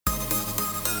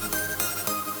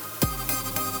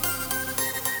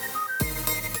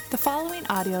following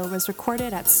audio was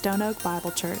recorded at Stone Oak Bible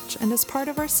Church and is part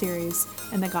of our series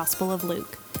in the Gospel of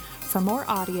Luke. For more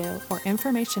audio or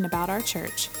information about our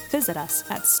church, visit us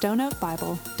at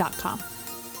stoneoakbible.com.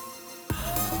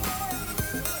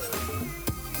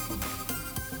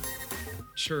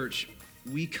 Church,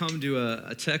 we come to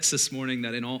a text this morning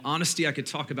that in all honesty I could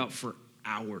talk about for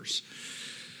hours.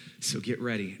 So get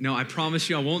ready. No, I promise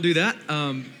you I won't do that.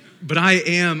 But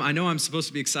I know I'm supposed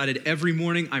to be excited every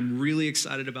morning. I'm really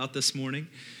excited about this morning.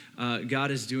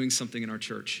 God is doing something in our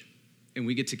church, and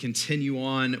we get to continue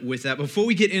on with that. Before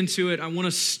we get into it, I want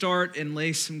to start and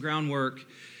lay some groundwork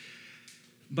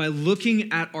by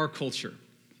looking at our culture,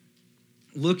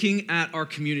 looking at our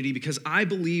community, because I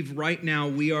believe right now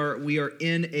we are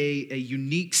in a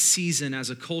unique season as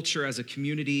a culture, as a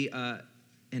community,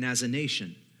 and as a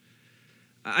nation.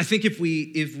 I think if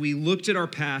we looked at our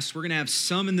past, we're going to have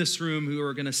some in this room who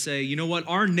are going to say, you know what,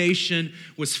 our nation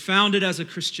was founded as a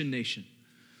Christian nation.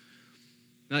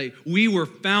 Like, we were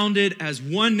founded as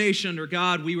one nation under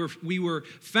God. We were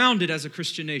founded as a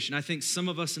Christian nation. I think some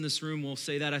of us in this room will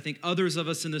say that. I think others of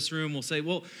us in this room will say,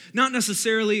 well, not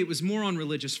necessarily. It was more on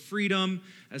religious freedom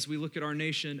as we look at our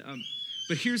nation.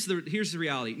 But here's the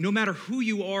reality. No matter who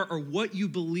you are or what you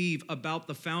believe about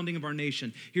the founding of our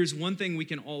nation, here's one thing we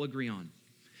can all agree on,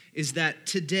 is that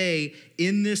today,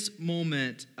 in this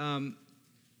moment, let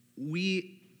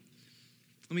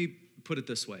me put it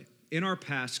this way. In our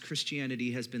past,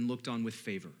 Christianity has been looked on with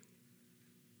favor.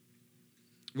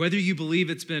 Whether you believe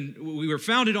we were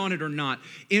founded on it or not,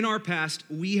 in our past,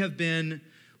 we have been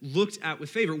looked at with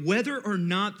favor, whether or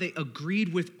not they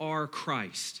agreed with our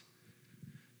Christ.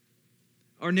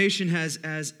 Our nation has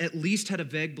at least had a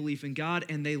vague belief in God,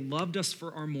 and they loved us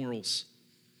for our morals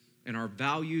and our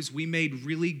values. We made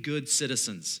really good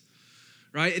citizens,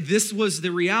 right? This was the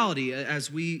reality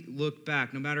as we look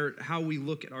back, no matter how we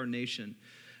look at our nation.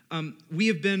 We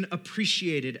have been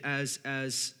appreciated as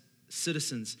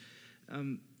citizens.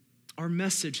 Our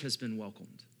message has been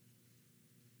welcomed.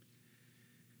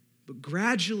 But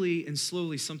gradually and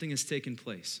slowly, something has taken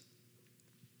place.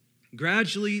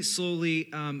 Gradually,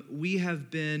 slowly, we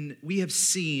have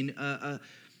seen a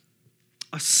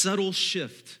subtle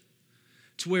shift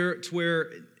to where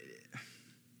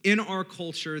in our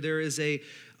culture there is a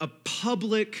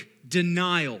public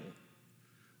denial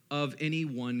of any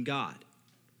one God.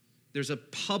 There's a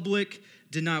public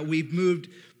denial. We've moved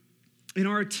in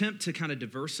our attempt to kind of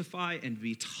diversify and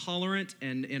be tolerant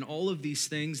and all of these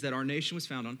things that our nation was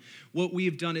founded on. What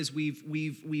we've done is we've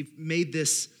made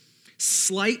this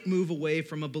slight move away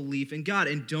from a belief in God.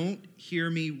 And don't hear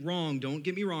me wrong. Don't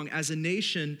get me wrong. As a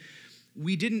nation,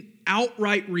 we didn't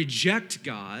outright reject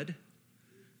God.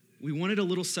 We wanted a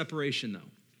little separation, though.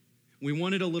 We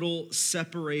wanted a little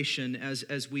separation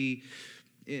as we,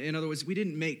 in other words, we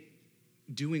didn't make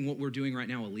doing what we're doing right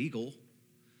now illegal,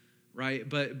 right?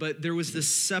 But there was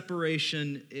this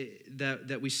separation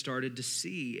that we started to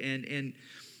see. And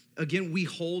again, we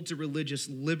hold to religious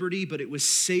liberty, but it was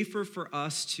safer for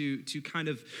us to kind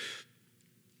of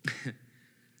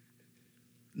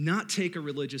not take a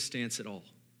religious stance at all.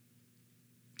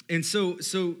 And so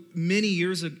many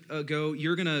years ago,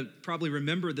 you're going to probably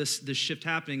remember this shift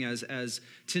happening as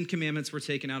 10 Commandments were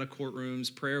taken out of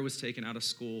courtrooms, prayer was taken out of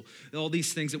school, all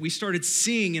these things that we started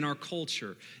seeing in our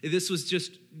culture. This was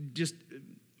just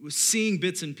seeing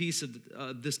bits and pieces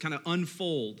of this kind of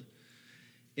unfold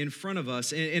in front of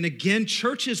us. And again,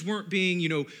 churches weren't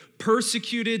being,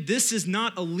 persecuted. This is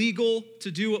not illegal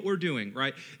to do what we're doing,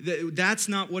 right? That's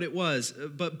not what it was.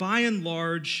 But by and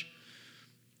large,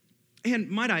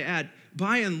 and might I add,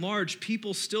 by and large,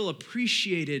 people still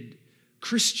appreciated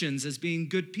Christians as being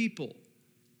good people,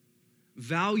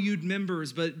 valued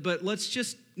members, but let's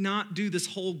just not do this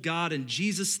whole God and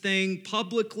Jesus thing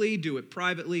publicly, do it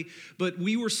privately. But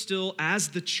we were still, as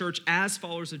the church, as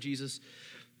followers of Jesus,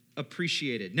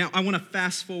 appreciated. Now, I want to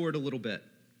fast forward a little bit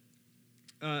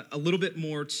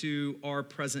more to our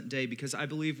present day, because I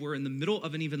believe we're in the middle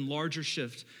of an even larger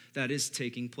shift that is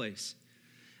taking place.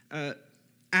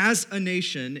 As a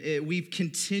nation, we've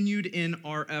continued in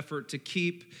our effort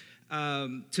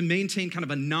to maintain kind of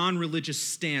a non-religious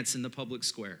stance in the public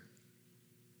square.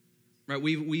 Right?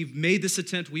 We've made this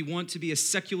attempt. We want to be as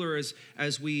secular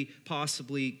as we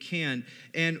possibly can.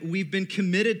 And we've been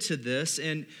committed to this.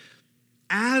 And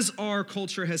as our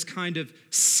culture has kind of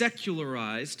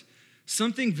secularized,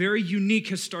 something very unique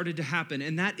has started to happen.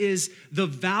 And that is the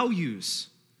values,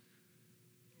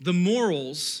 the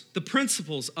morals, the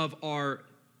principles of our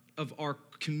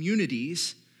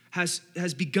communities has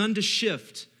begun to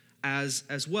shift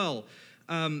as well.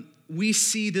 we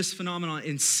see this phenomenon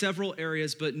in several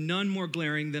areas, but none more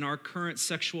glaring than our current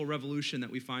sexual revolution that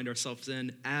we find ourselves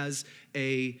in as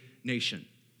a nation,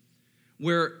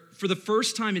 where for the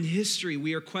first time in history,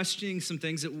 we are questioning some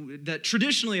things that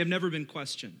traditionally have never been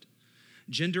questioned.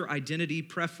 Gender identity,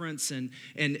 preference, and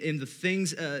the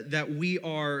things that we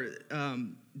are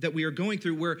going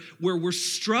through, where we're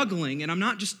struggling. And I'm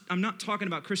not talking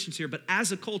about Christians here, but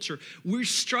as a culture, we're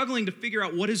struggling to figure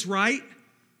out what is right,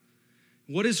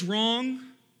 what is wrong.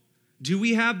 Do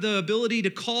we have the ability to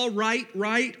call right,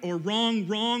 or wrong,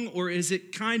 wrong, or is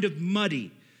it kind of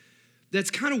muddy?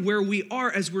 That's kind of where we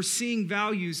are as we're seeing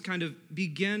values kind of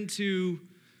begin to,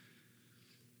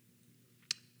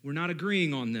 we're not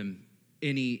agreeing on them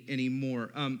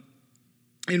anymore.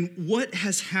 And what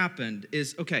has happened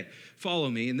is, okay, follow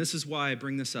me, and this is why I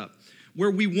bring this up.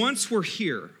 Where we once were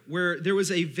here, where there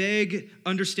was a vague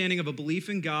understanding of a belief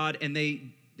in God, and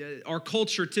our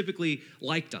culture typically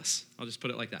liked us. I'll just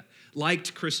put it like that.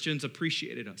 Liked Christians,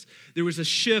 appreciated us. There was a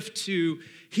shift to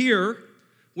here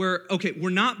where, okay,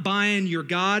 we're not buying your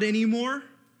God anymore,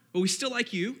 but we still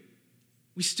like you.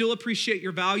 We still appreciate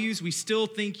your values. We still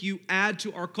think you add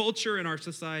to our culture and our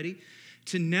society.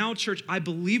 To now, church, I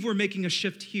believe we're making a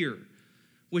shift here,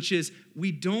 which is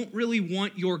we don't really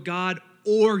want your God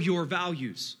or your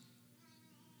values.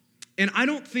 And I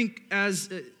don't think as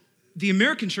the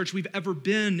American church we've ever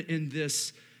been in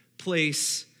this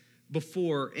place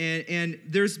before. And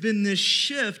there's been this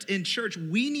shift in church.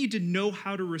 We need to know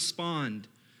how to respond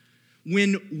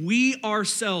when we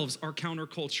ourselves are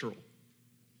countercultural.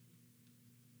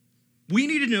 We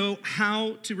need to know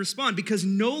how to respond because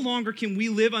no longer can we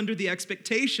live under the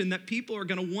expectation that people are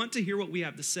going to want to hear what we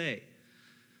have to say.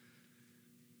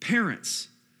 Parents,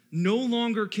 no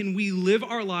longer can we live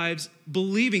our lives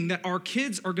believing that our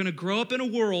kids are going to grow up in a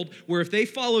world where if they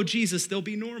follow Jesus, they'll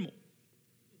be normal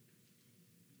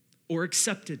or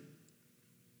accepted.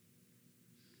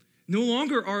 No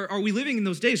longer are we living in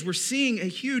those days. We're seeing a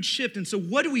huge shift. And so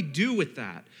what do we do with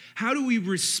that? How do we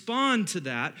respond to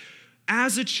that?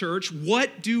 As a church,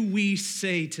 what do we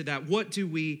say to that? What do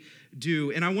we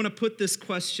do? And I want to put this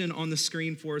question on the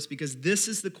screen for us because this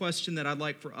is the question that I'd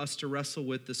like for us to wrestle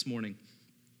with this morning.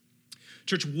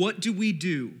 Church, what do we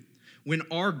do when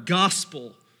our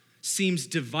gospel seems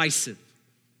divisive?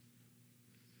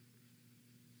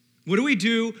 What do we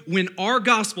do when our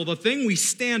gospel, the thing we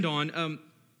stand on,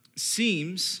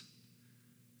 seems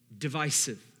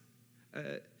divisive?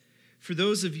 For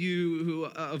those of you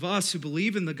of us who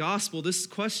believe in the gospel, this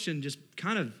question just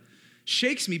kind of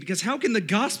shakes me because how can the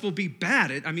gospel be bad?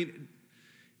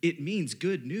 It means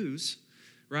good news,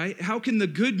 right? How can the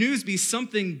good news be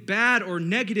something bad or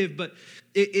negative? But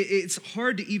it's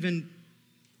hard to even,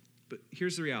 but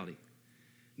here's the reality.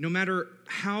 No matter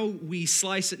how we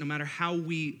slice it, no matter how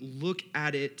we look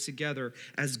at it together,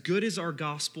 as good as our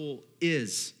gospel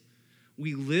is,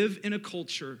 we live in a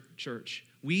culture, church.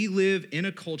 We live in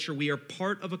a culture, we are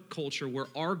part of a culture where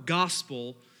our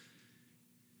gospel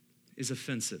is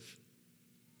offensive,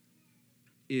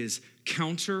 is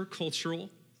countercultural,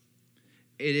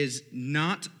 it is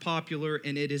not popular,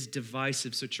 and it is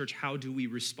divisive. So church, how do we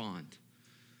respond?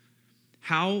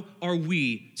 How are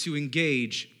we to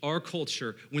engage our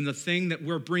culture when the thing that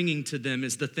we're bringing to them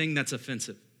is the thing that's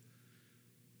offensive?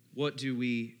 What do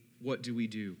we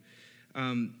do?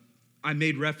 I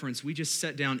made reference, we just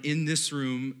sat down in this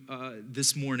room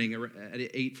this morning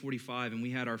at 8:45, and we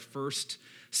had our first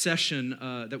session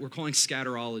that we're calling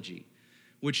Scatterology,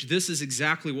 which this is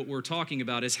exactly what we're talking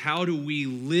about, is how do we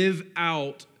live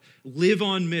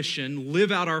on mission,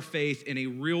 live out our faith in a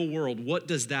real world? What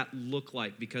does that look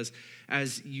like? Because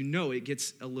as you know, it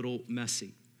gets a little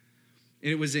messy.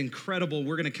 And it was incredible.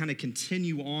 We're going to kind of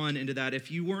continue on into that. If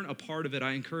you weren't a part of it,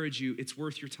 I encourage you, it's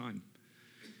worth your time.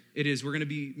 It is. We're going to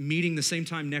be meeting the same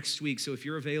time next week. So if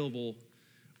you're available,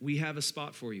 we have a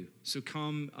spot for you. So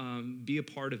come be a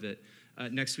part of it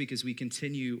next week as we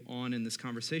continue on in this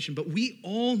conversation. But we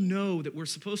all know that we're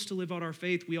supposed to live out our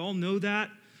faith. We all know that.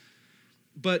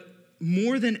 But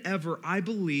more than ever, I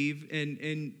believe,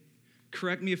 and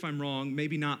correct me if I'm wrong,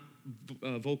 maybe not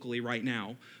vocally right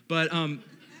now, but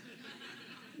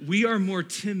we are more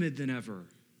timid than ever.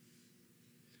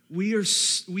 We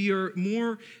are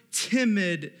more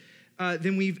timid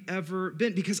than we've ever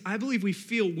been because I believe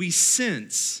we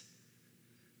sense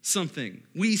something.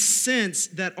 We sense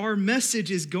that our message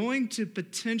is going to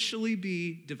potentially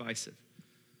be divisive.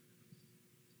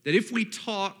 That if we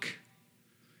talk,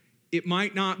 it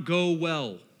might not go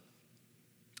well.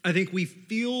 I think we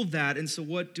feel that, and so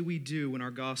what do we do when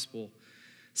our gospel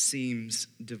seems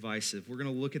divisive? We're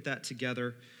going to look at that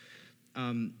together.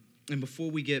 And And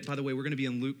before we get, by the way, we're going to be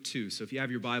in Luke 2. So if you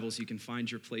have your Bibles, you can find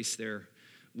your place there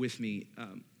with me.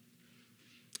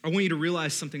 I want you to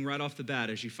realize something right off the bat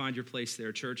as you find your place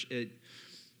there, church.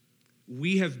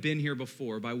 We have been here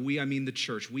before. By we, I mean the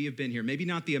church. We have been here. Maybe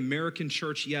not the American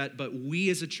church yet, but we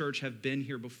as a church have been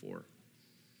here before.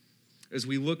 As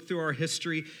we look through our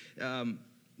history,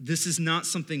 this is not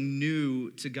something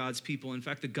new to God's people. In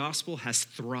fact, the gospel has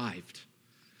thrived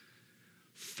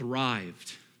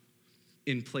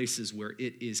in places where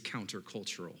it is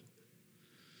countercultural.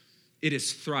 It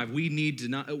has thrived.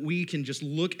 We can just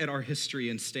look at our history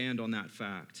and stand on that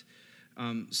fact.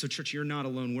 So church, you're not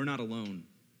alone. We're not alone.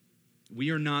 We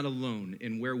are not alone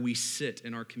in where we sit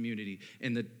in our community,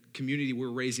 in the community we're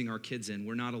raising our kids in.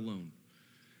 We're not alone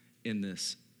in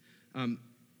this.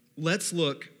 Let's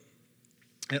look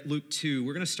at Luke 2.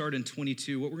 We're going to start in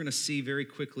 22. What we're going to see very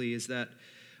quickly is that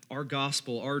our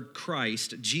gospel, our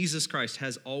Christ, Jesus Christ,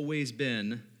 has always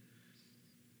been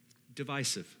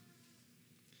divisive.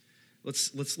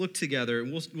 Let's look together,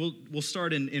 and we'll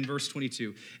start in verse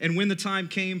 22. And when the time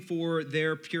came for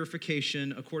their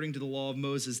purification, according to the law of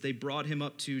Moses, they brought him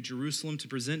up to Jerusalem to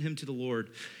present him to the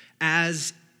Lord.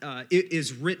 As it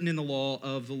is written in the law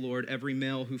of the Lord, every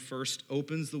male who first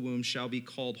opens the womb shall be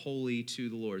called holy to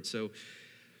the Lord. So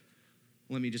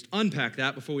let me just unpack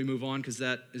that before we move on, because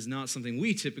that is not something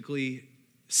we typically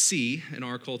see in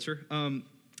our culture.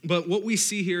 But what we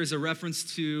see here is a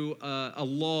reference to a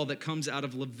law that comes out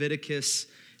of Leviticus,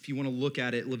 if you want to look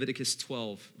at it, Leviticus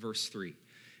 12, verse 3.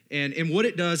 And what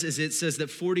it does is it says that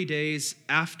 40 days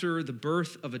after the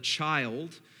birth of a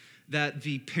child, that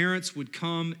the parents would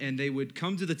come and they would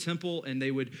come to the temple and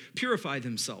they would purify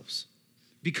themselves,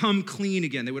 become clean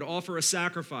again. They would offer a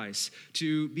sacrifice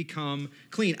to become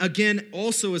clean. Again,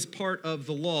 also as part of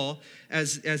the law,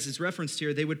 as is referenced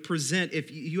here, they would present, if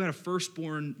you had a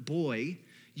firstborn boy,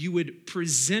 you would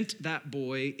present that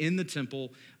boy in the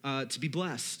temple to be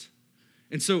blessed.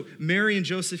 And so Mary and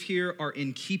Joseph here are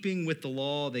in keeping with the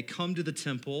law. They come to the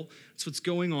temple. That's what's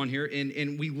going on here.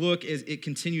 And we look as it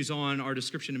continues on, our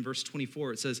description in verse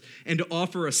 24. It says, and to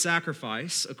offer a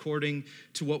sacrifice according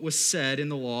to what was said in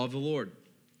the law of the Lord,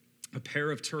 a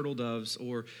pair of turtle doves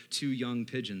or 2 young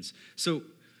pigeons. So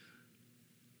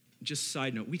just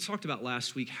side note, we talked about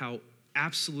last week how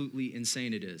absolutely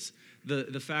insane it is.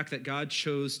 The fact that God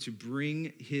chose to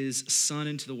bring his son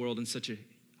into the world in such a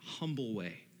humble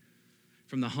way.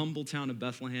 From the humble town of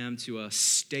Bethlehem to a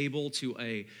stable to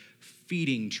a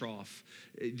feeding trough.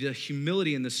 The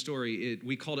humility in this story,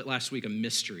 we called it last week a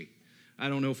mystery. I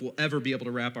don't know if we'll ever be able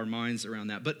to wrap our minds around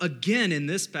that. But again, in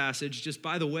this passage, just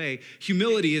by the way,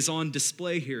 humility is on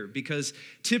display here, because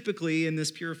typically in this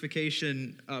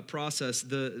purification process,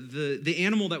 the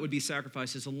animal that would be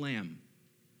sacrificed is a lamb.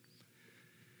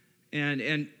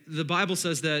 And the Bible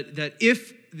says that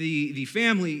if the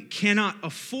family cannot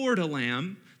afford a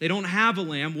lamb, they don't have a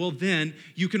lamb, well then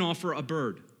you can offer a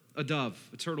bird, a dove,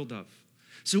 a turtle dove.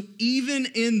 So even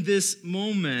in this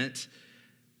moment,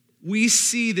 we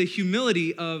see the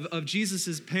humility of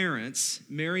Jesus' parents,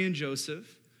 Mary and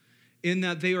Joseph, in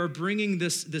that they are bringing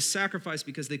this sacrifice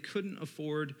because they couldn't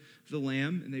afford the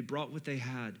lamb, and they brought what they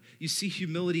had. You see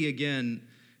humility again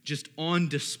just on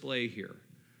display here.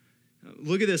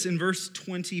 Look at this, in verse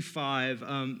 25,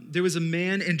 there was a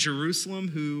man in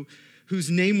Jerusalem whose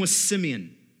name was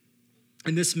Simeon.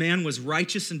 And this man was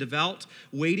righteous and devout,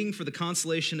 waiting for the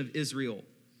consolation of Israel.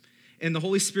 And the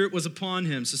Holy Spirit was upon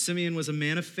him. So Simeon was a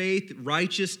man of faith,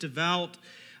 righteous, devout.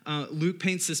 Luke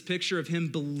paints this picture of him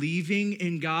believing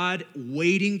in God,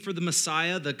 waiting for the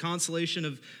Messiah, the consolation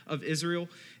of Israel.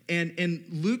 And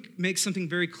Luke makes something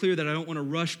very clear that I don't want to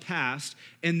rush past,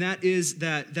 and that is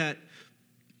that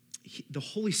the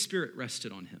Holy Spirit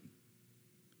rested on him.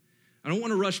 I don't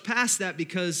want to rush past that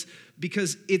because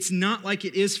it's not like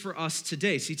it is for us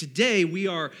today. See, today we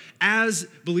are, as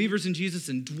believers in Jesus,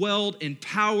 indwelled,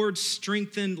 empowered,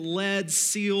 strengthened, led,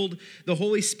 sealed. The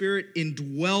Holy Spirit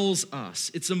indwells us.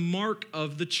 It's a mark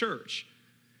of the church.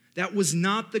 That was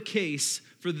not the case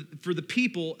for the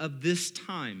people of this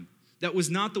time. That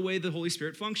was not the way the Holy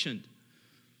Spirit functioned.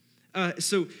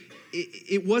 So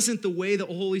it wasn't the way the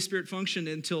Holy Spirit functioned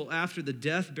until after the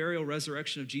death, burial,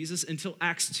 resurrection of Jesus, until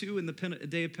Acts 2 in the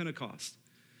day of Pentecost.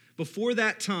 Before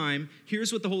that time,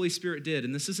 here's what the Holy Spirit did,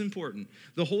 and this is important.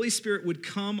 The Holy Spirit would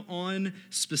come on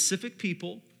specific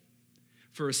people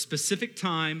for a specific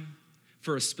time,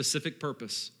 for a specific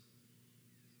purpose.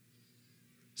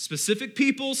 Specific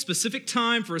people, specific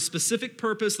time, for a specific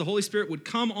purpose. The Holy Spirit would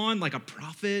come on like a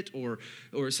prophet or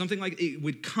something like it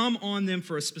would come on them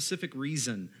for a specific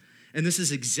reason. And this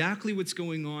is exactly what's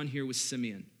going on here with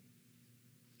Simeon.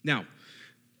 Now,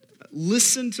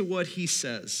 listen to what he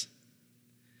says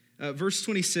Verse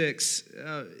 26,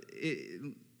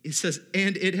 it says,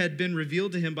 and it had been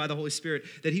revealed to him by the Holy Spirit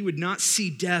that he would not see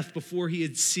death before he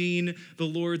had seen the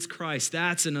Lord's Christ.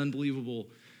 That's an unbelievable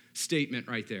statement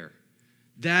right there.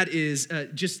 That is,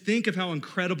 just think of how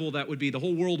incredible that would be. The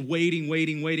whole world waiting,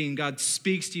 and God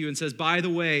speaks to you and says, by the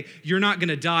way, you're not going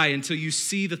to die until you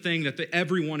see the thing that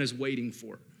everyone is waiting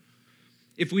for.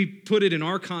 If we put it in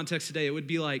our context today, it would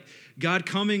be like God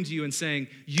coming to you and saying,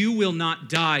 you will not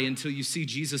die until you see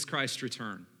Jesus Christ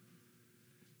return.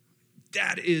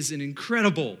 That is an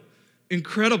incredible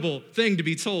thing to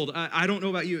be told. I don't know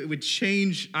about you. It would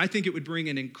change. I think it would bring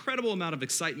an incredible amount of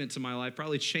excitement to my life,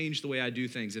 probably change the way I do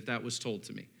things if that was told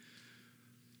to me.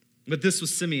 But this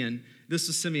was Simeon.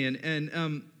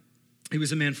 And he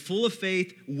was a man full of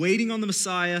faith, waiting on the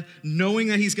Messiah, knowing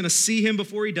that he's going to see him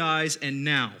before he dies. And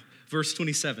now, verse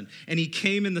 27, and he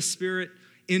came in the Spirit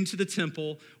into the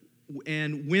temple,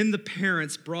 and when the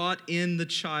parents brought in the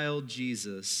child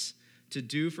Jesus to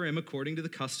do for him according to the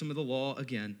custom of the law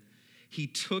again, he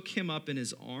took him up in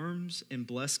his arms and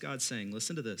blessed God, saying,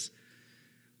 listen to this,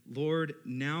 Lord,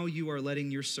 now you are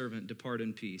letting your servant depart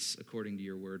in peace according to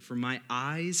your word. For my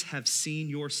eyes have seen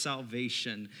your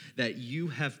salvation, that you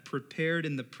have prepared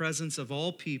in the presence of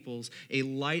all peoples a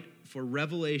light for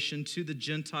revelation to the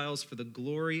Gentiles for the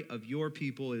glory of your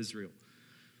people Israel.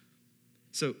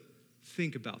 So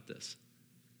think about this.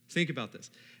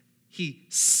 He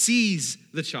sees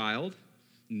the child,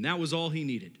 and that was all he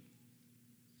needed.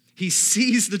 He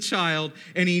sees the child,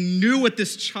 and he knew what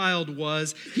this child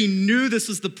was. He knew this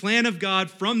was the plan of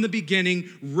God from the beginning,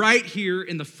 right here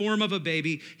in the form of a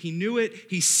baby. He knew it.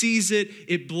 He sees it.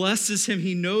 It blesses him.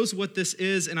 He knows what this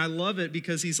is, and I love it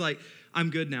because he's like, I'm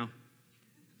good now.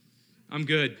 I'm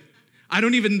good. I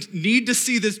don't even need to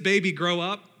see this baby grow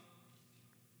up.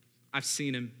 I've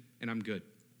seen him, and I'm good.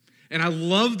 And I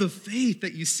love the faith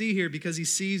that you see here because he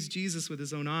sees Jesus with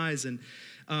his own eyes. And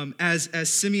as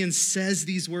Simeon says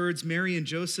these words, Mary and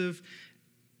Joseph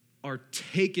are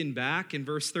taken back. In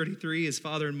verse 33, his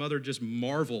father and mother just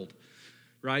marveled,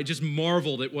 right? Just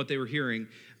marveled at what they were hearing.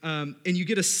 And you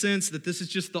get a sense that this is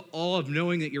just the awe of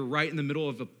knowing that you're right in the middle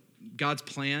of God's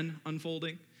plan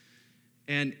unfolding.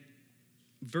 And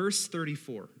verse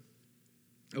 34,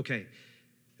 okay,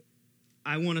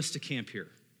 I want us to camp here.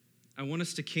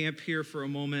 For a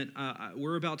moment.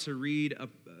 We're about to read,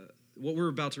 what we're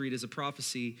about to read is a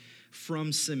prophecy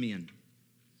from Simeon.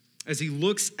 As he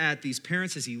looks at these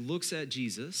parents, as he looks at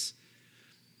Jesus,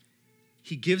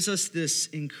 he gives us this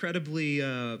incredibly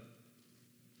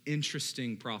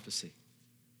interesting prophecy.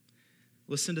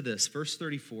 Listen to this, verse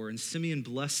 34. And Simeon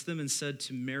blessed them and said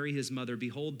to Mary his mother,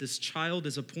 behold, this child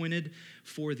is appointed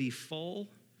for the fall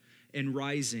and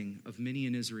rising of many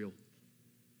in Israel,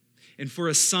 and for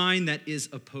a sign that is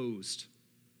opposed.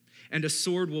 And a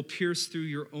sword will pierce through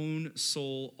your own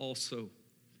soul also,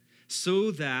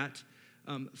 so that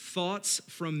thoughts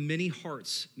from many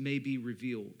hearts may be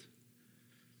revealed.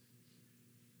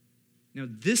 Now,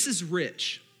 this is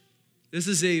rich. This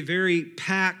is a very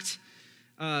packed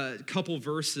couple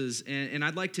verses, and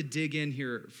I'd like to dig in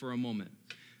here for a moment.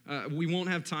 We won't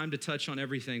have time to touch on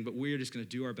everything, but we're just going to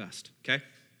do our best, okay?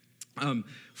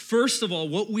 First of all,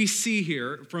 what we see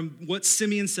here from what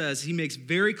Simeon says, he makes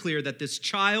very clear that this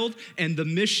child and the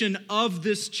mission of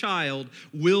this child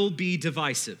will be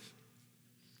divisive.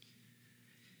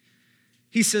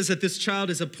 He says that this child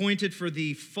is appointed for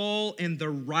the fall and the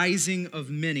rising of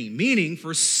many, meaning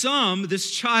for some,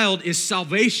 this child is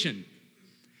salvation.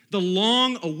 The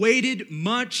long-awaited,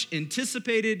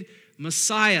 much-anticipated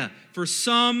Messiah. For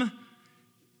some,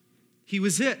 he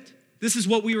was it. This is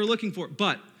what we were looking for.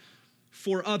 But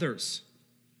for others,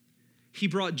 he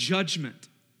brought judgment.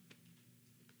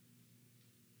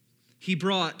 He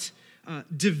brought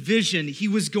division. He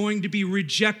was going to be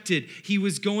rejected. He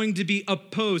was going to be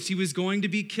opposed. He was going to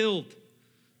be killed.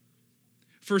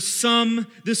 For some,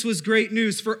 this was great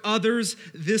news. For others,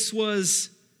 this was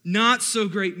not so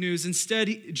great news. Instead,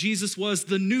 Jesus was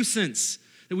the nuisance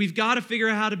that we've got to figure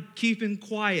out how to keep him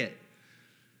quiet.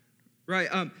 Right?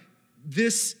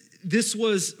 This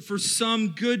was, for some,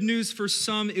 good news. For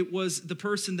some, it was the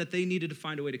person that they needed to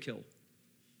find a way to kill.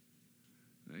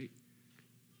 Right?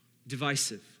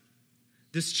 Divisive.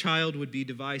 This child would be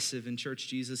divisive, and church,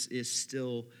 Jesus is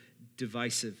still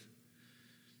divisive.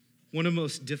 One of the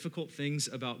most difficult things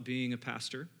about being a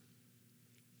pastor,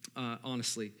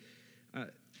 honestly,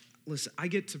 listen, I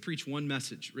get to preach one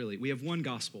message, really. We have one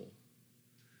gospel.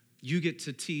 You get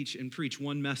to teach and preach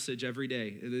one message every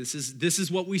day. This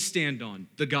is what we stand on,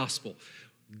 the gospel.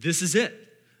 This is it.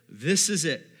 This is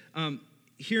it.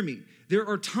 Hear me. There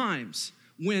are times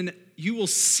when you will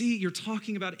see, you're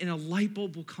talking about it, and a light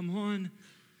bulb will come on,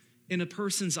 in a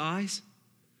person's eyes,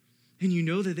 and you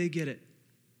know that they get it.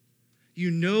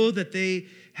 You know that they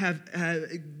have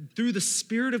through the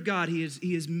Spirit of God, He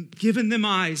has given them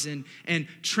eyes and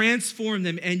transformed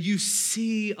them, and you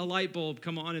see a light bulb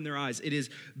come on in their eyes. It is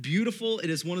beautiful. It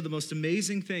is one of the most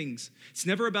amazing things. It's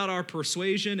never about our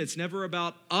persuasion. It's never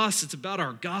about us. It's about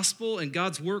our gospel and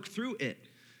God's work through it,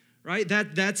 right?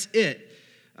 That's it.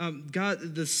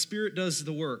 God, the Spirit does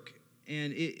the work.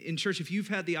 And in church, if you've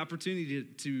had the opportunity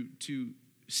to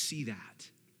see that,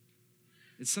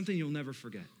 it's something you'll never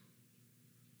forget.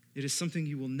 It is something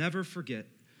you will never forget.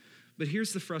 But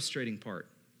here's the frustrating part.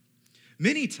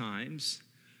 Many times,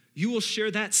 you will share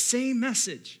that same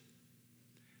message,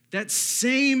 that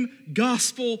same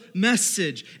gospel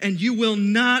message, and you will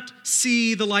not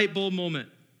see the light bulb moment.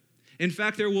 In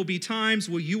fact, there will be times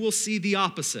where you will see the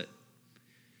opposite.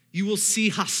 You will see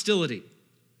hostility.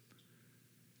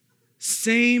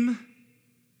 Same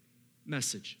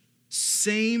message.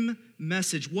 Same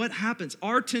message. What happens?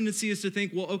 Our tendency is to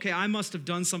think, well, okay, I must have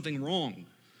done something wrong.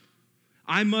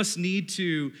 I must need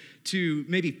to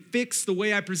maybe fix the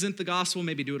way I present the gospel,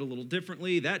 maybe do it a little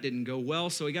differently. That didn't go well,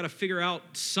 so we got to figure out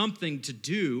something to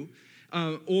do.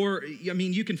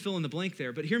 You can fill in the blank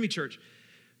there. But hear me, church.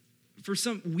 For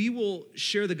some, we will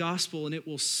share the gospel,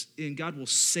 and God will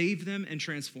save them and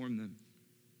transform them.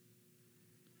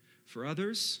 For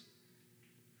others,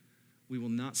 we will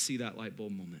not see that light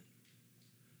bulb moment.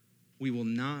 We will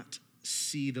not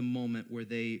see the moment where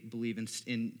they believe.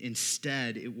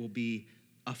 Instead, it will be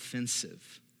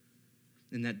offensive.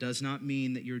 And that does not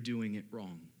mean that you're doing it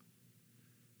wrong.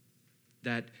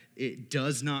 That it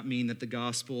does not mean that the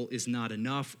gospel is not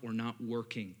enough or not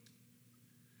working.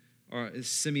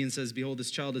 Simeon says, behold,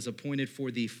 this child is appointed for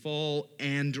the fall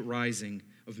and rising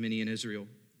of many in Israel.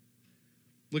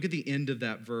 Look at the end of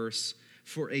that verse.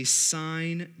 For a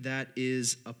sign that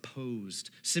is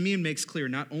opposed. Simeon makes clear,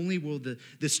 not only will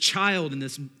this child and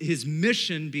his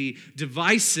mission be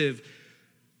divisive,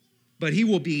 but he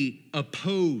will be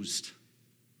opposed.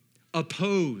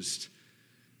 Opposed.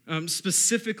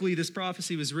 Specifically, this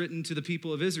prophecy was written to the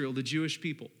people of Israel, the Jewish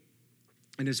people.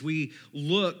 And as we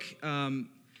look,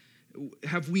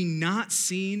 have we not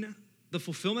seen the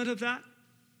fulfillment of that?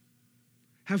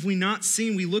 Have we not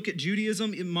seen, we look at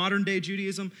Judaism, in modern day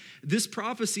Judaism, this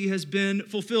prophecy has been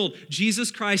fulfilled. Jesus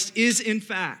Christ is in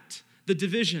fact the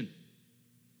division.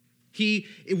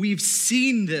 We've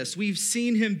seen this. We've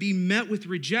seen him be met with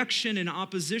rejection and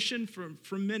opposition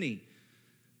from many.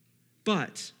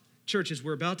 But, church, as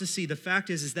we're about to see, the fact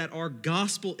is that our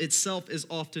gospel itself is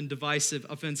often divisive,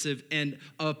 offensive, and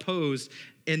opposed.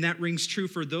 And that rings true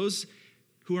for those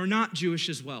who are not Jewish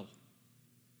as well.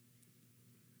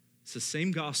 It's the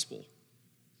same gospel,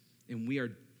 and we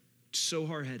are so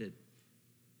hard-headed.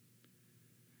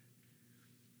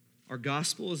 Our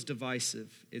gospel is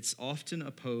divisive. It's often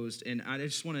opposed, and I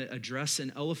just want to address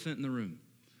an elephant in the room.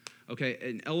 Okay,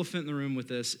 an elephant in the room with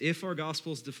this. If our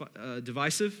gospel is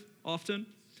divisive often,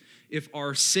 if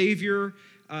our Savior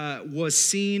was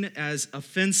seen as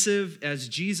offensive, as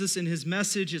Jesus in his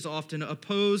message is often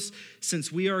opposed, since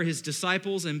we are his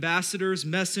disciples, ambassadors,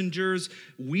 messengers,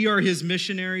 we are his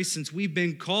missionaries, since we've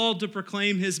been called to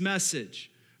proclaim his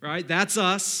message, right? That's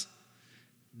us.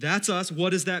 That's us.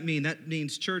 What does that mean? That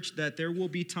means, church, that there will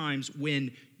be times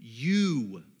when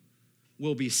you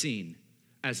will be seen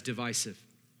as divisive,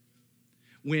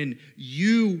 when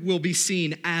you will be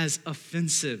seen as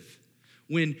offensive,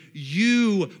 when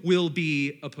you will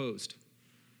be opposed.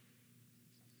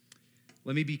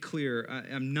 Let me be clear.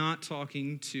 I'm not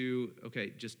talking to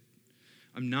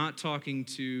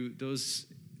those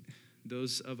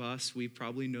of us, we've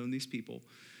probably known these people,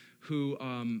 who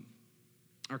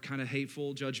are kind of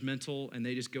hateful, judgmental, and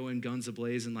they just go in guns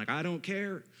ablaze and like, I don't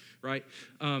care, right?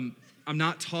 I'm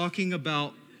not talking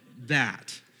about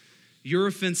that. You're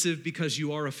offensive because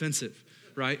you are offensive,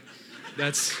 right?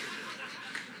 That's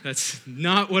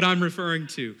not what I'm referring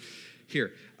to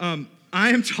here. I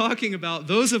am talking about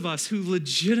those of us who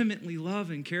legitimately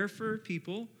love and care for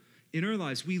people in our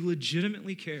lives. We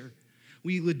legitimately care.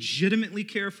 We legitimately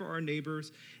care for our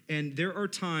neighbors. And there are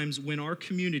times when our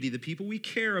community, the people we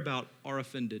care about, are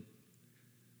offended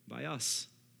by us,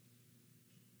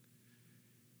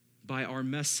 by our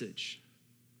message.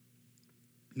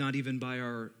 Not even by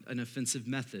an offensive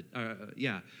method,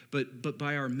 but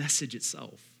by our message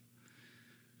itself.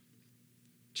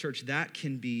 Church, that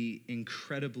can be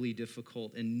incredibly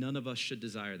difficult, and none of us should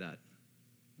desire that.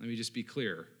 Let me just be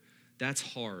clear. That's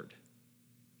hard.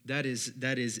 That is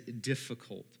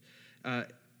difficult.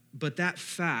 But that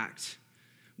fact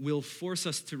will force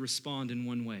us to respond in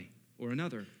one way or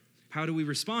another. How do we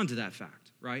respond to that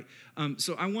fact? right?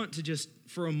 So I want to just,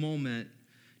 for a moment,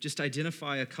 just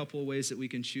identify a couple of ways that we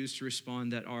can choose to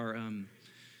respond that are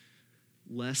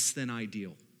less than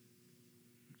ideal,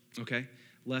 okay?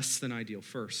 Less than ideal.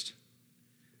 First,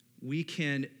 we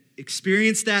can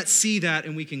experience that, see that,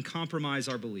 and we can compromise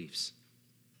our beliefs.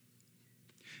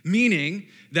 Meaning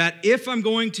that if I'm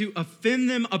going to offend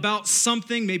them about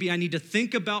something, maybe I need to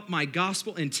think about my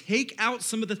gospel and take out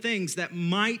some of the things that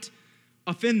might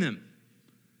offend them.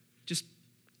 Just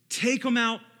take them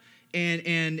out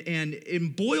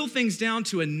and boil things down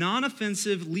to a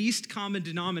non-offensive, least common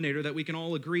denominator that we can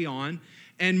all agree on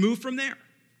and move from there,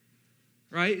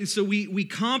 right? And so we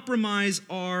compromise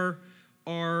our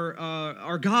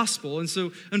gospel. And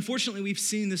so unfortunately, we've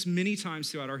seen this many times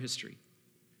throughout our history.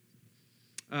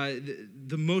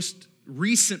 The most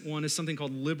recent one is something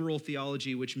called liberal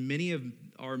theology, which many of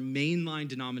our mainline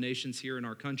denominations here in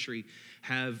our country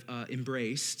have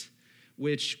embraced,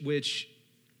 which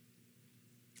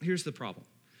here's the problem.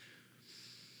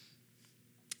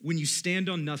 When you stand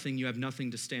on nothing, you have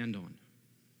nothing to stand on.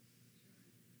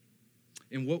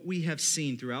 And what we have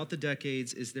seen throughout the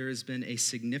decades is there has been a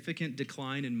significant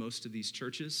decline in most of these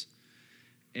churches.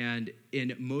 And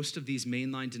in most of these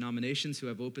mainline denominations who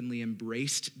have openly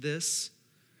embraced this,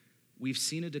 we've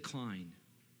seen a decline.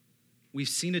 We've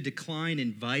seen a decline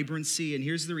in vibrancy. And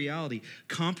here's the reality.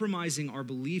 Compromising our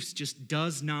beliefs just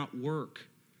does not work.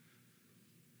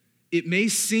 It may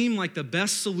seem like the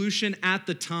best solution at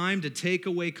the time to take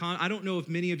away I don't know if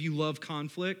many of you love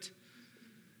conflict,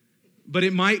 but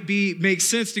it might make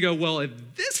sense to go, well, if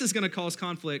this is going to cause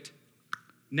conflict,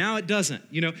 now it doesn't.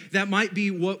 That might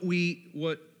be what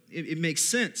it makes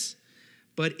sense,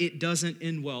 but it doesn't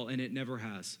end well, and it never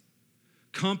has.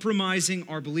 Compromising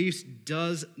our beliefs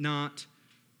does not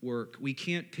work. We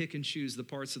can't pick and choose the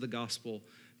parts of the gospel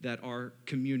that our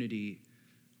community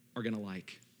are going to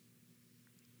like.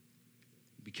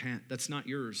 We can't. That's not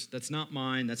yours. That's not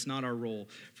mine. That's not our role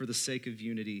for the sake of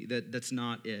unity. That's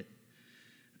not it.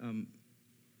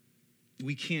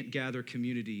 We can't gather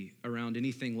community around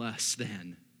anything less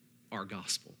than our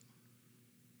gospel.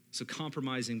 So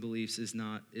compromising beliefs is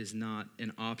not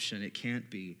an option. It can't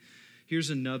be.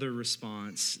 Here's another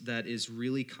response that is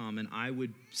really common. I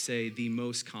would say the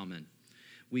most common.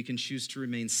 We can choose to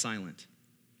remain silent.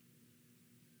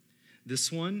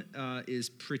 This one is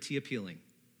pretty appealing.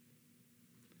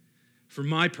 For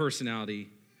my personality,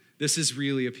 this is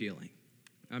really appealing.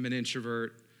 I'm an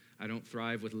introvert. I don't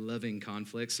thrive with loving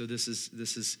conflict, so this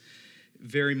is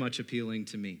very much appealing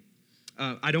to me.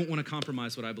 I don't want to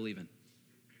compromise what I believe in.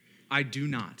 I do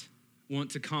not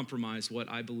want to compromise what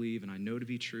I believe and I know to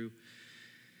be true.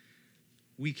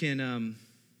 We can,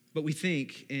 but we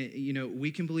think,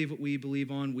 we can believe what we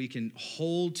believe on. We can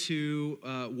hold to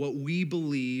what we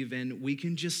believe, and we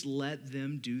can just let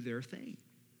them do their thing.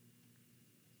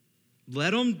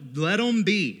 Let them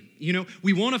be.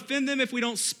 We won't offend them if we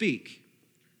don't speak.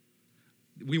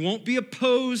 We won't be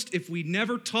opposed if we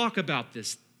never talk about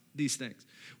these things.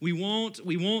 We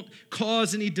won't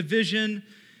cause any division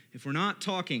if we're not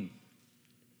talking.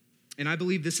 And I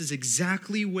believe this is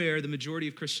exactly where the majority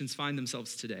of Christians find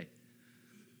themselves today.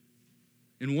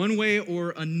 In one way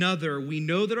or another, we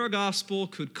know that our gospel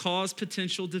could cause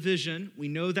potential division. We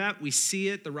know that. We see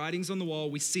it. The writing's on the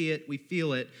wall. We see it. We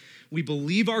feel it. We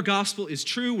believe our gospel is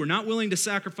true. We're not willing to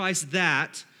sacrifice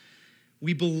that.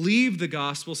 We believe the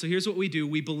gospel. So here's what we do.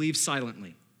 We believe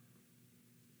silently.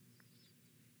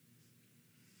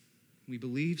 We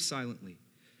believe silently.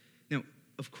 Now,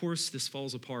 of course, this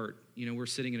falls apart. We're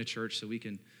sitting in a church, so we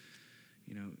can,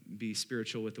 be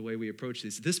spiritual with the way we approach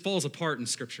this. This falls apart in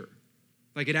Scripture.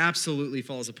 Like, it absolutely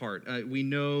falls apart. We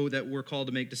know that we're called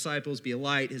to make disciples, be a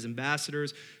light, his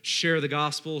ambassadors, share the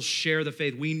gospel, share the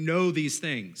faith. We know these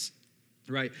things,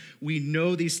 right? We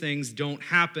know these things don't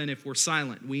happen if we're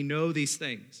silent. We know these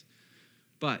things.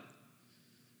 But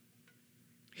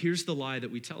here's the lie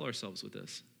that we tell ourselves with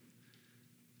this.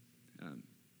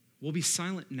 We'll be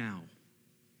silent now,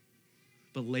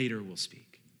 but later we'll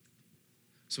speak.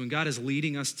 So when God is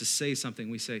leading us to say something,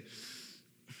 we say,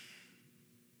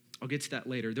 I'll get to that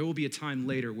later. There will be a time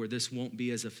later where this won't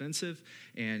be as offensive,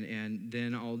 and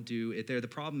then I'll do it there. The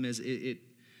problem is it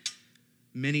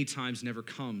many times never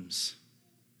comes.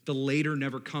 The later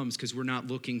never comes because we're not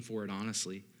looking for it,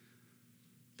 honestly.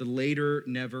 The later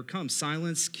never comes.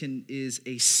 Silence is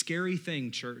a scary thing,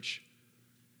 church.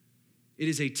 It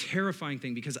is a terrifying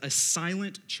thing because a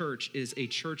silent church is a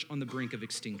church on the brink of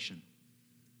extinction.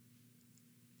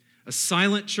 A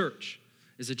silent church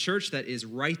is a church that is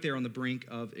right there on the brink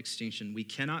of extinction. We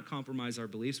cannot compromise our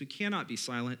beliefs. We cannot be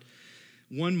silent.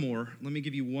 One more. Let me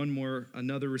give you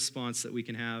another response that we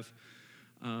can have.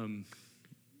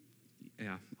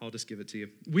 Yeah, I'll just give it to you.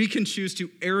 We can choose to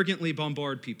arrogantly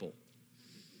bombard people.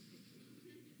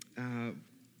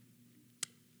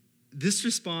 This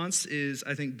response is,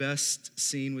 I think, best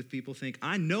seen with people think,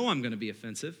 I know I'm going to be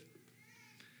offensive.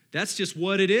 That's just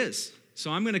what it is. So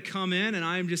I'm going to come in and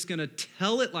I'm just going to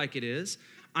tell it like it is.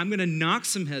 I'm going to knock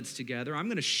some heads together. I'm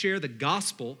going to share the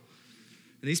gospel.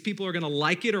 And these people are going to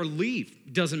like it or leave.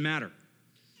 Doesn't matter.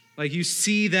 Like you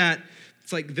see that,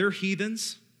 it's like they're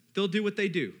heathens. They'll do what they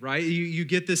do, right? You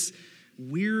get this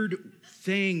weird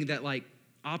thing that like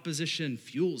opposition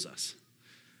fuels us.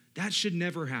 That should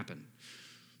never happen.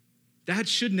 That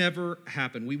should never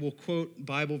happen. We will quote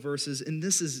Bible verses, and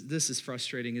this is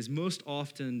frustrating, is most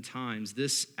oftentimes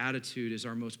this attitude is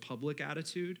our most public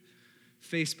attitude.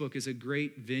 Facebook is a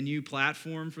great venue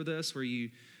platform for this, where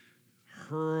you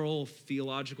hurl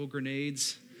theological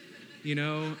grenades,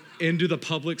 into the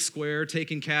public square,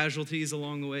 taking casualties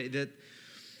along the way.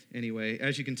 Anyway,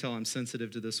 as you can tell, I'm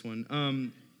sensitive to this one.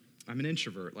 I'm an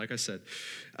introvert, like I said.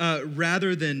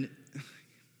 Rather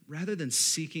than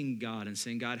seeking God and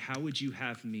saying, God, how would you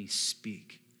have me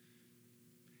speak?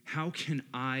 How can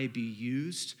I be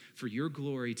used for your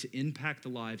glory to impact the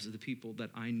lives of the people that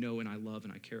I know and I love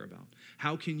and I care about?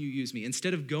 How can you use me?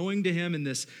 Instead of going to him in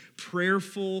this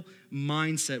prayerful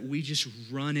mindset, we just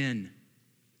run in.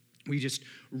 We just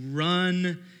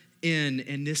run in.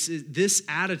 And this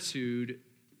attitude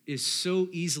is so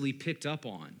easily picked up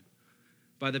on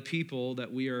by the people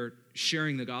that we are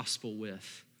sharing the gospel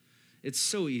with. It's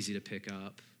so easy to pick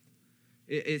up.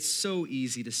 It's so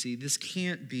easy to see. This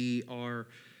can't be our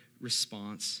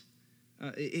response.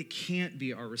 It can't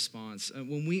be our response.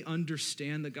 When we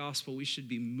understand the gospel, we should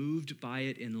be moved by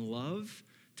it in love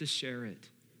to share it.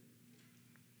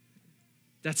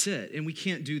 That's it. And we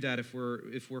can't do that if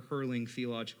we're hurling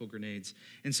theological grenades.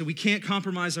 And so we can't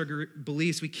compromise our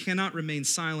beliefs. We cannot remain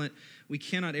silent. We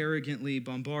cannot arrogantly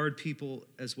bombard people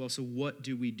as well. So what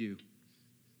do we do?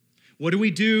 What do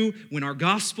we do when our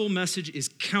gospel message is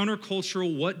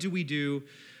countercultural? What do we do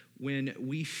when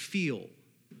we feel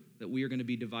that we are going to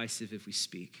be divisive if we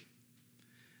speak?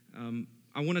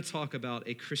 I want to talk about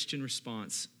a Christian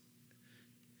response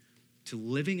to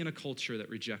living in a culture that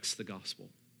rejects the gospel.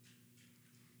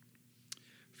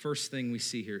 First thing we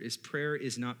see here is prayer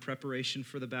is not preparation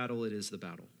for the battle, it is the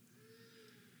battle.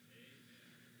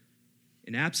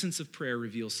 An absence of prayer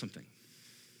reveals something.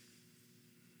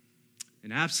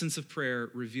 An absence of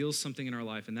prayer reveals something in our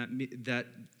life, and that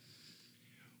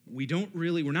we're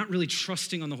not really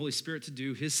trusting on the Holy Spirit to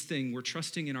do his thing. We're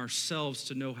trusting in ourselves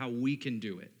to know how we can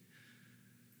do it.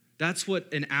 That's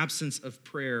what an absence of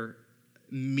prayer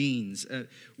means.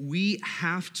 We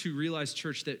have to realize,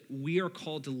 church, that we are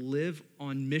called to live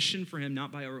on mission for him,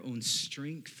 not by our own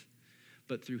strength,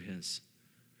 but through his.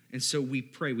 And so we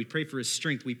pray for his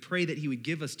strength. We pray that he would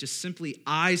give us just simply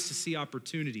eyes to see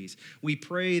opportunities. We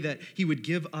pray that he would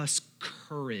give us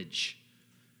courage.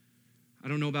 I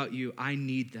don't know about you, I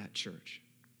need that, church.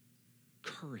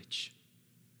 Courage.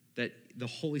 That the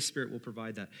Holy Spirit will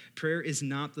provide that. Prayer is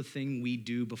not the thing we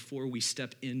do before we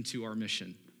step into our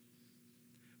mission.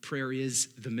 Prayer is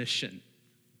the mission.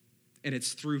 And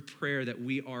it's through prayer that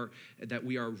we are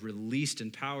released,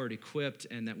 empowered, equipped,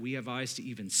 and that we have eyes to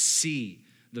even see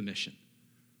the mission.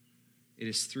 It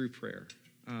is through prayer.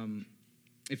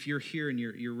 If you're here and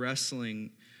you're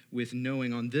wrestling with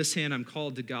knowing, on this hand, I'm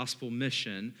called to gospel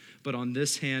mission, but on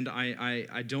this hand,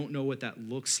 I don't know what that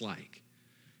looks like.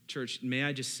 Church, may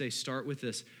I just say, start with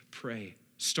this, pray.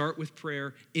 Start with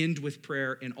prayer, end with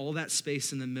prayer, and all that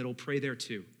space in the middle, pray there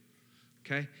too,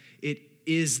 okay? It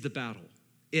is the battle.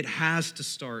 It has to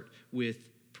start with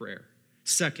prayer.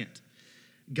 Second,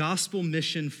 gospel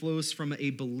mission flows from a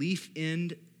belief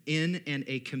in and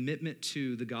a commitment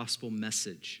to the gospel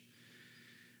message.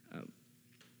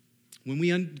 When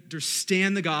we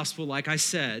understand the gospel, like I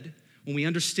said, when we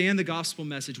understand the gospel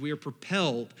message, we are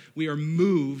propelled, we are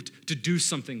moved to do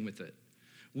something with it.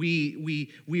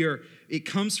 It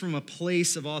comes from a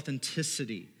place of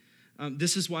authenticity.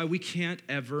 This is why we can't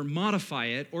ever modify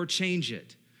it or change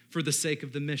it for the sake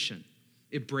of the mission.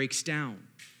 It breaks down.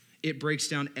 It breaks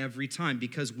down every time,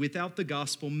 because without the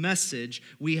gospel message,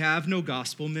 we have no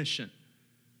gospel mission.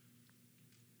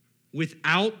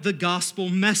 Without the gospel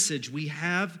message, we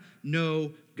have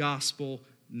no gospel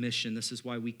mission. This is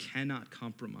why we cannot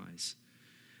compromise.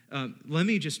 Let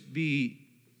me just be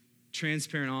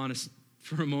transparent, honest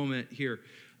for a moment here.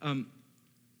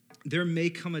 There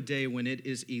may come a day when it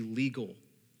is illegal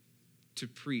to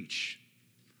preach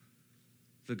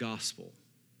the gospel.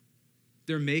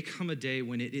 There may come a day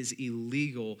when it is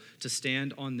illegal to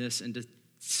stand on this and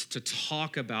to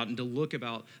talk about and to look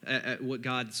about at what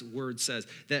God's word says.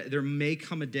 That there may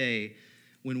come a day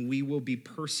when we will be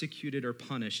persecuted or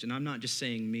punished. And I'm not just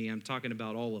saying me, I'm talking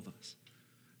about all of us.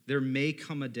 There may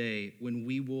come a day when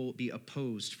we will be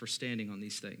opposed for standing on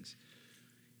these things.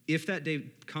 If that day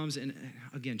comes, and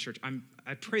again, church,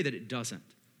 I pray that it doesn't.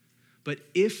 But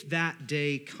if that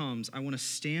day comes, I want to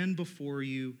stand before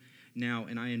you now,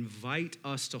 and I invite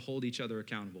us to hold each other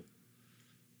accountable.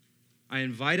 I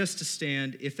invite us to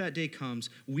stand. If that day comes,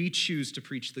 we choose to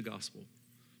preach the gospel.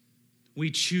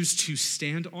 We choose to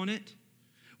stand on it.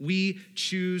 We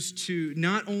choose to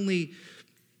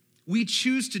we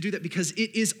choose to do that because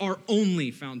it is our only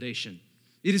foundation.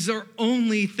 It is our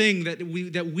only thing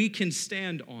that we can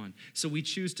stand on. So we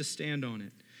choose to stand on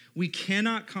it. We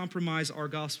cannot compromise our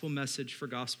gospel message for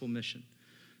gospel mission,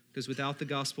 because without the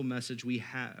gospel message, we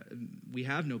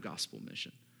have no gospel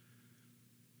mission.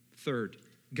 Third,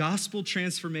 gospel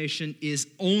transformation is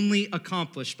only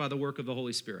accomplished by the work of the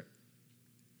Holy Spirit.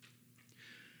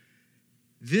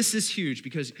 This is huge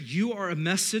because you are a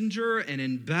messenger, an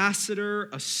ambassador,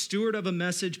 a steward of a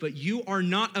message, but you are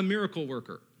not a miracle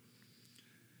worker.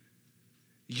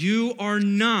 You are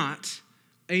not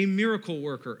a miracle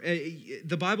worker.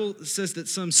 The Bible says that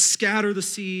some scatter the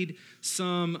seed,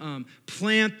 some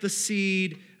plant the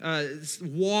seed,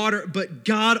 water, but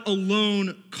God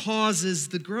alone causes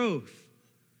the growth.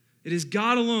 It is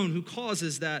God alone who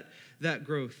causes that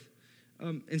growth.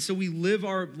 And so we live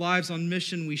our lives on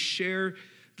mission. We share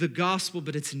the gospel,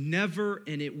 but it's never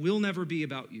and it will never be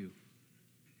about you.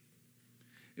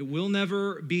 It will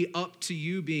never be up to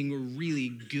you being a really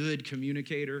good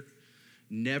communicator,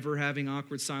 never having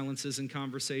awkward silences in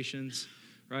conversations,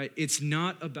 right? It's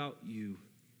not about you.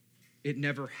 It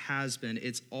never has been.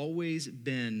 It's always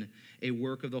been a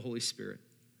work of the Holy Spirit.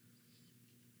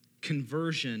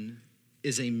 Conversion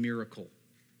is a miracle,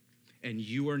 and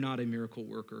you are not a miracle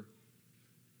worker.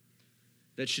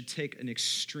 That should take an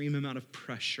extreme amount of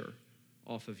pressure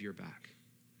off of your back.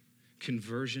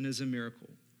 Conversion is a miracle,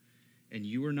 and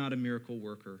you are not a miracle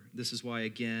worker. This is why,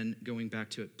 again, going back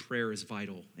to it, prayer is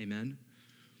vital. Amen?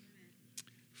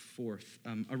 Fourth,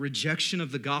 a rejection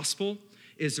of the gospel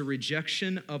is a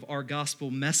rejection of our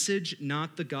gospel message,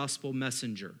 not the gospel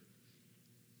messenger.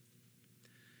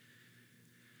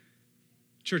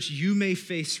 Church, you may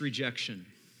face rejection.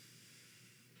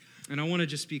 And I want to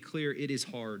just be clear, it is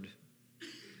hard.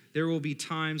 There will be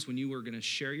times when you are going to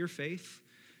share your faith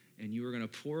and you are going to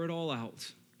pour it all out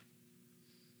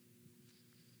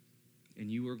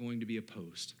and you are going to be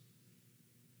opposed.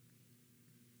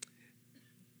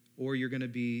 Or you're going to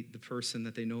be the person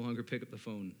that they no longer pick up the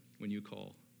phone when you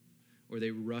call, or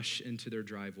they rush into their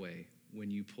driveway when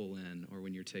you pull in or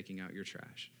when you're taking out your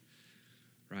trash,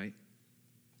 right?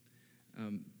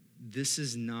 This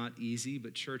is not easy,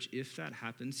 but church, if that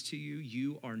happens to you,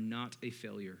 you are not a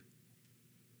failure.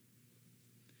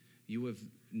 You have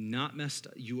not messed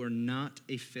up. You are not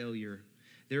a failure.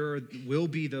 There will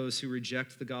be those who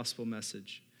reject the gospel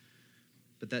message,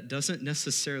 but that doesn't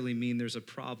necessarily mean there's a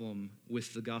problem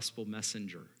with the gospel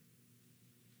messenger,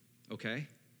 okay?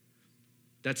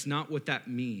 That's not what that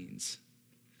means.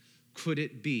 Could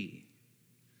it be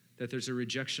that there's a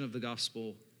rejection of the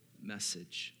gospel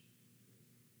message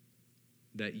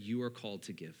that you are called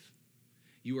to give?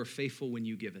 You are faithful when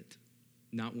you give it,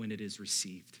 not when it is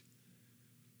received.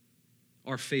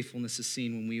 Our faithfulness is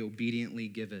seen when we obediently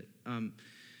give it.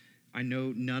 I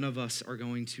know none of us are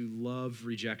going to love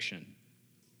rejection,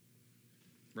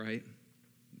 right?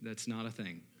 That's not a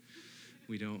thing.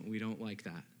 We don't like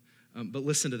that. But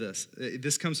listen to this.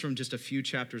 This comes from just a few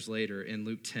chapters later in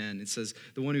Luke 10. It says,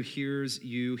 "The one who hears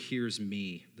you hears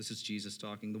me." This is Jesus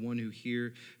talking. The one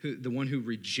who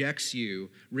rejects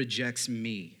you rejects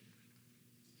me.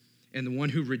 And the one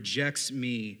who rejects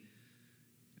me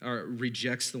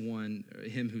rejects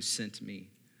him who sent me.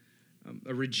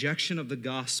 A rejection of the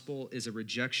gospel is a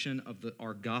rejection of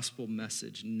our gospel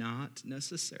message, not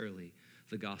necessarily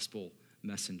the gospel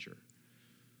messenger.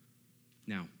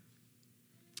 Now,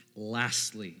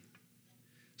 lastly,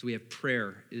 so we have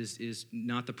prayer is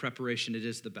not the preparation, it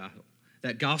is the battle.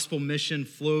 That gospel mission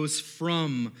flows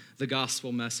from the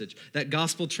gospel message. That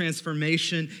gospel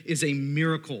transformation is a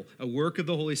miracle, a work of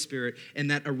the Holy Spirit, and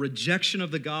that a rejection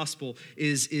of the gospel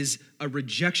is a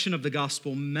rejection of the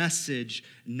gospel message,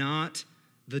 not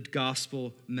the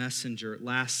gospel messenger.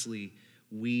 Lastly,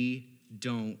 we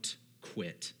don't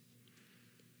quit.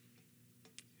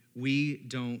 We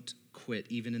don't quit.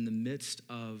 Even in the midst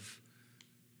of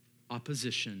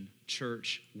opposition,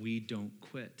 church, we don't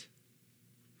quit.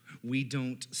 We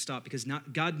don't stop because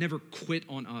God never quit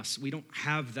on us. We don't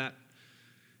have that.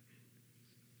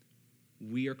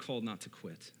 We are called not to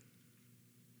quit.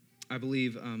 I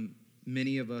believe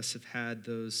many of us have had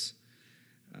those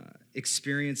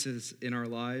experiences in our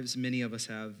lives, many of us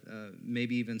have,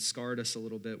 maybe even scarred us a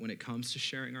little bit when it comes to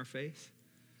sharing our faith.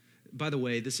 By the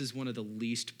way, this is one of the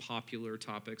least popular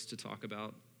topics to talk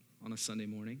about on a Sunday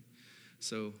morning.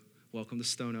 So welcome to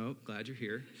Stone Oak. Glad you're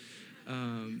here.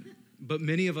 But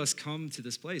many of us come to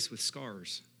this place with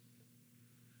scars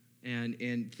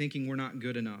and thinking we're not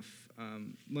good enough.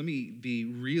 Let me be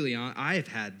really honest. I have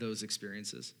had those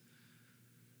experiences.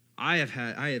 I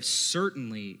have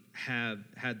certainly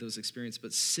had those experiences,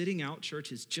 but sitting out,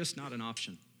 church, is just not an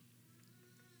option.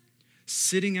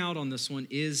 Sitting out on this one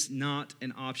is not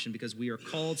an option because we are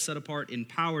called, set apart,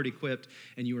 empowered, equipped,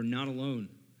 and you are not alone.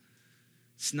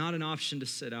 It's not an option to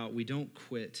sit out. We don't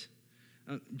quit.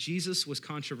 Jesus was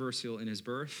controversial in his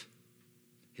birth,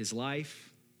 his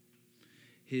life.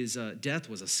 His death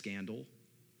was a scandal.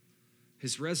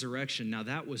 His resurrection, now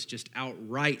that was just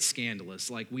outright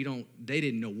scandalous. Like they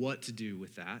didn't know what to do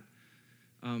with that.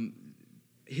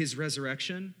 His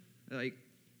resurrection,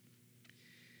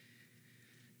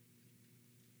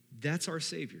 that's our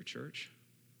Savior, church.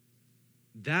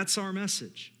 That's our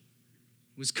message.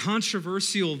 It was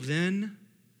controversial then,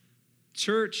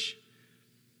 church.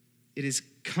 It is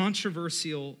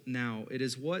controversial now. It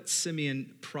is what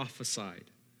Simeon prophesied.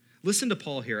 Listen to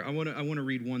Paul here. I want to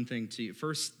read one thing to you.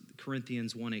 1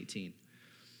 Corinthians 1:18.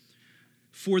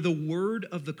 For the word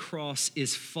of the cross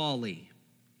is folly.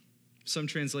 Some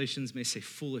translations may say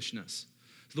foolishness.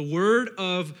 The word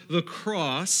of the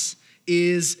cross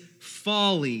is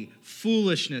folly,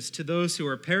 foolishness to those who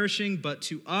are perishing, but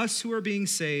to us who are being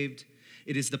saved,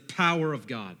 it is the power of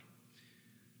God.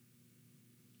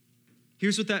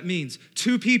 Here's what that means.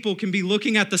 Two people can be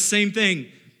looking at the same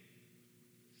thing,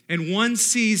 and one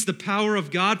sees the power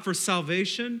of God for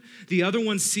salvation, the other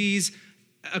one sees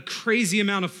a crazy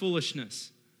amount of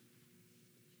foolishness.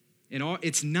 And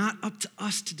it's not up to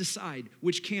us to decide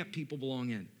which camp people belong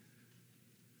in.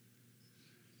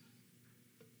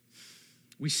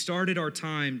 We started our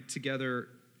time together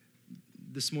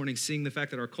this morning seeing the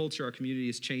fact that our culture, our community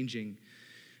is changing.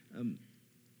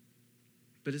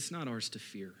 But it's not ours to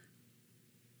fear.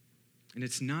 And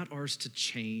it's not ours to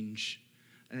change.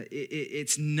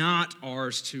 It's not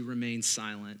ours to remain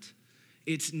silent.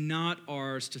 It's not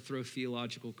ours to throw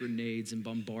theological grenades and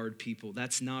bombard people.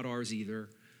 That's not ours either.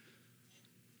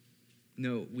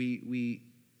 No, we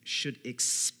should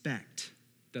expect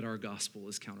that our gospel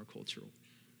is countercultural.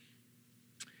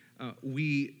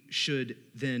 We should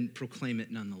then proclaim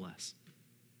it nonetheless.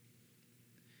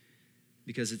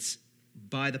 Because it's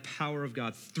by the power of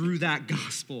God, through that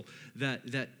gospel,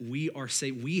 that we are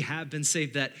saved. We have been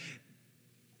saved, that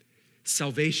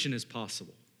salvation is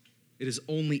possible. It is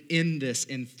only in this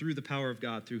and through the power of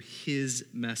God, through his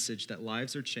message, that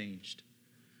lives are changed.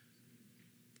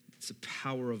 It's the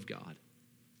power of God.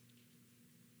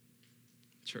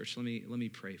 Church, let me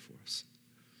pray for us.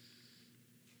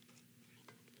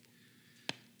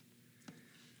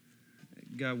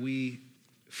 God, we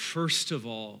first of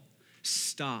all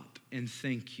stop and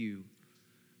thank you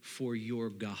for your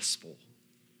gospel,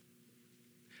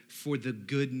 for the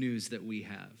good news that we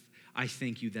have. I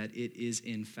thank you that it is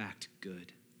in fact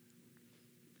good,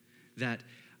 that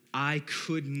I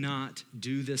could not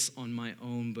do this on my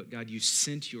own, but God, you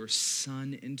sent your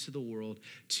Son into the world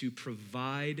to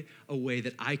provide a way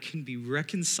that I can be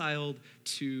reconciled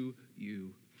to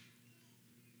you.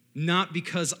 Not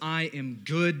because I am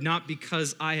good, not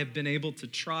because I have been able to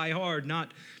try hard,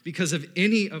 not because of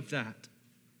any of that.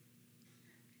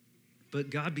 But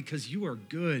God, because you are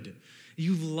good,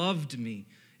 you loved me,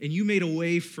 and you made a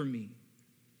way for me.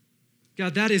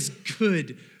 God, that is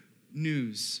good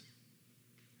news.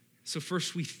 So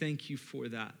first, we thank you for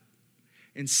that.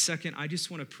 And second, I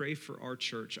just want to pray for our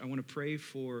church. I want to pray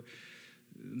for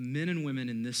men and women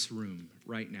in this room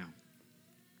right now.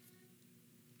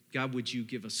 God, would you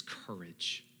give us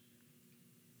courage?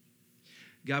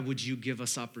 God, would you give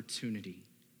us opportunity?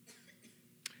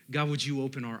 God, would you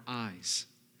open our eyes?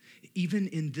 Even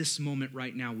in this moment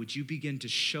right now, would you begin to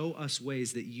show us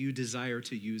ways that you desire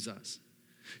to use us?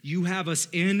 You have us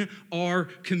in our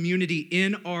community,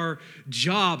 in our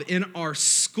job, in our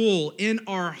school, in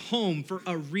our home for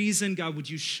a reason. God, would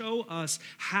you show us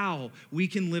how we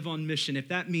can live on mission? If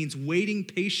that means waiting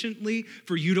patiently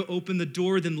for you to open the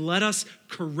door, then let us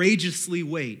courageously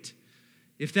wait.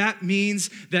 If that means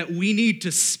that we need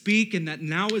to speak and that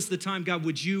now is the time, God,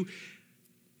 would you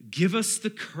give us the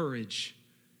courage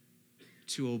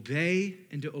to obey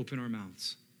and to open our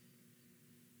mouths?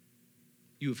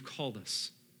 You have called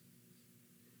us.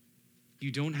 You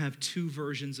don't have two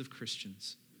versions of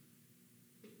Christians.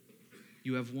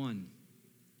 You have one.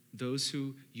 Those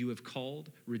who you have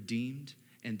called, redeemed,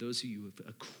 and those who you have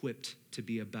equipped to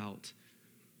be about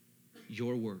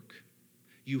your work.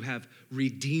 You have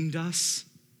redeemed us.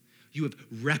 You have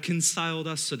reconciled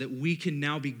us so that we can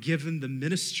now be given the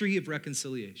ministry of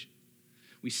reconciliation.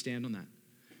 We stand on that.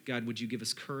 God, would you give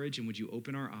us courage and would you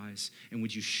open our eyes and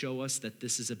would you show us that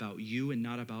this is about you and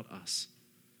not about us?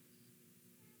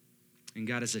 And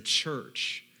God, as a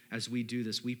church, as we do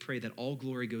this, we pray that all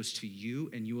glory goes to you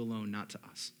and you alone, not to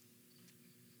us.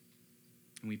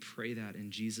 And we pray that in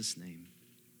Jesus' name.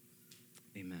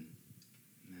 Amen.